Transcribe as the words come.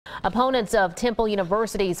Opponents of Temple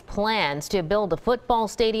University's plans to build a football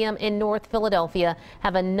stadium in North Philadelphia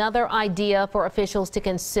have another idea for officials to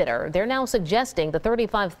consider. They're now suggesting the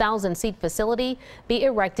 35,000-seat facility be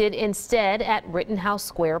erected instead at Rittenhouse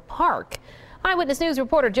Square Park. Eyewitness News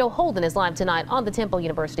reporter Joe Holden is live tonight on the Temple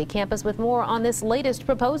University campus with more on this latest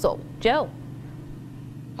proposal. Joe.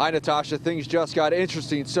 Hi, Natasha. Things just got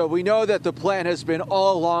interesting. So we know that the plan has been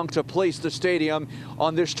all along to place the stadium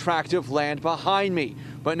on this tract of land behind me.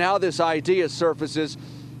 But now this idea surfaces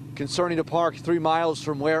concerning a park 3 miles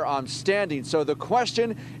from where I'm standing. So the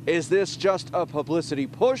question, is this just a publicity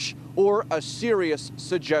push or a serious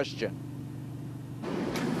suggestion?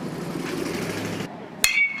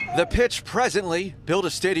 The pitch presently: build a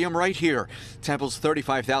stadium right here. Temple's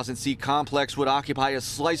 35,000-seat complex would occupy a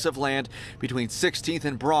slice of land between 16th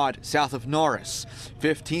and Broad, south of Norris.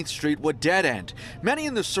 15th Street would dead end. Many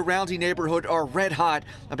in the surrounding neighborhood are red hot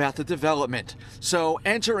about the development. So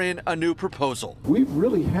enter in a new proposal. We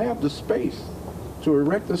really have the space to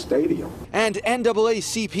erect a stadium. And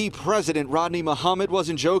NAACP President Rodney Muhammad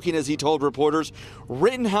wasn't joking as he told reporters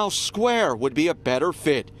Rittenhouse Square would be a better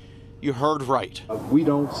fit. You heard right. We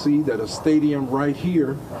don't see that a stadium right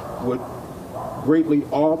here would greatly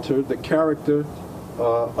alter the character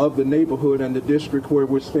of the neighborhood and the district where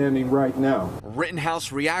we're standing right now.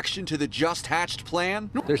 Rittenhouse reaction to the just hatched plan?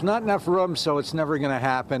 There's not enough room, so it's never going to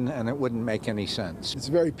happen, and it wouldn't make any sense. It's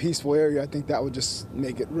a very peaceful area. I think that would just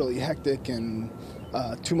make it really hectic and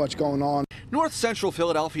too much going on. North Central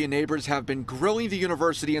Philadelphia neighbors have been grilling the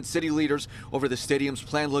university and city leaders over the stadium's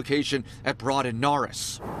planned location at Broad and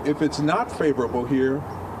Norris. If it's not favorable here,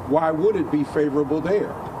 why would it be favorable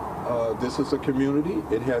there? This is a community.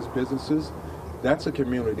 It has businesses. That's a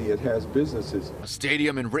community. It has businesses. A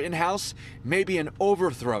stadium in Rittenhouse may be an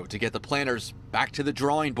overthrow to get the planners back to the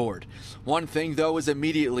drawing board. One thing, though, is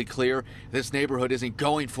immediately clear: this neighborhood isn't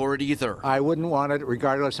going for it either. I wouldn't want it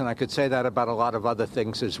regardless, and I could say that about a lot of other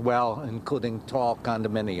things as well, including tall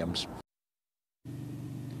condominiums.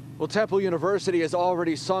 Well, Temple University has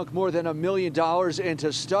already sunk more than $1 million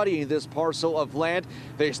into studying this parcel of land.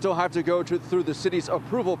 They still have to go through the city's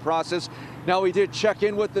approval process. Now, we did check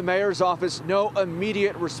in with the mayor's office. No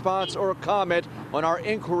immediate response or comment on our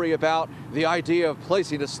inquiry about the idea of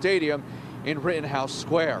placing a stadium in Rittenhouse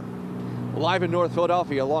Square. Live in North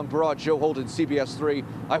Philadelphia along Broad, Joe Holden, CBS 3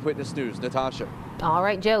 Eyewitness News. Natasha. All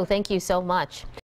right, Joe, thank you so much.